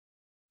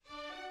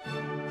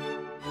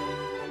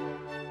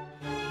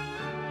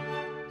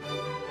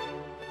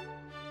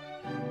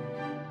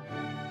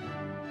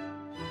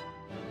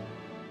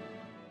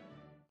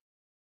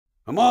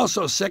I'm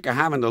also sick of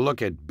having to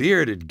look at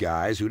bearded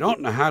guys who don't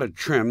know how to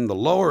trim the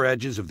lower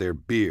edges of their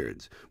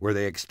beards, where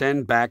they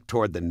extend back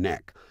toward the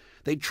neck.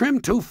 They trim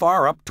too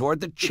far up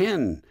toward the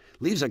chin.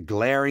 Leaves a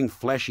glaring,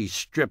 fleshy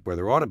strip where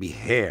there ought to be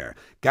hair.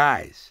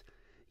 Guys,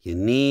 you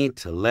need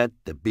to let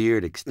the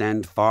beard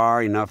extend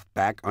far enough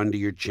back under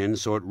your chin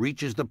so it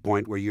reaches the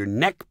point where your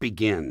neck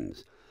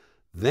begins.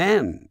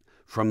 Then,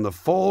 from the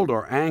fold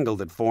or angle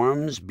that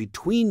forms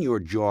between your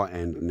jaw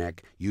and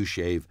neck, you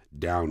shave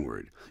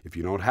downward. If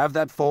you don't have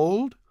that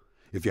fold,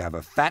 if you have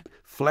a fat,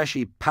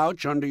 fleshy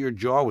pouch under your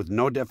jaw with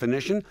no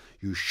definition,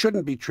 you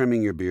shouldn't be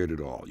trimming your beard at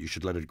all. You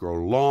should let it grow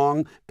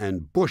long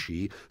and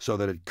bushy so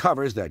that it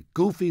covers that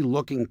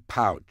goofy-looking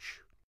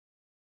pouch.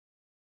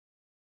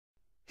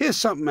 Here's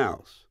something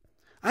else.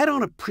 I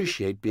don't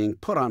appreciate being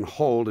put on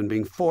hold and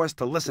being forced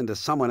to listen to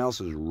someone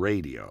else's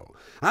radio.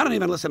 I don't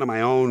even listen to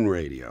my own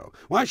radio.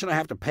 Why should I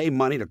have to pay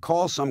money to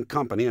call some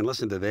company and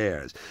listen to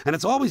theirs? And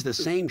it's always the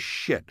same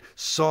shit,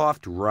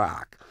 soft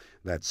rock.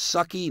 That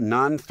sucky,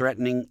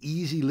 non-threatening,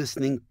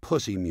 easy-listening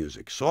pussy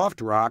music. Soft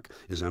rock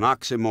is an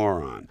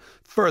oxymoron.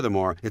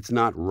 Furthermore, it's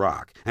not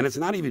rock, and it's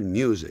not even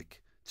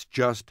music. It's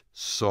just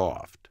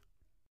soft.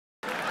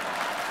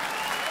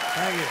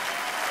 Thank you.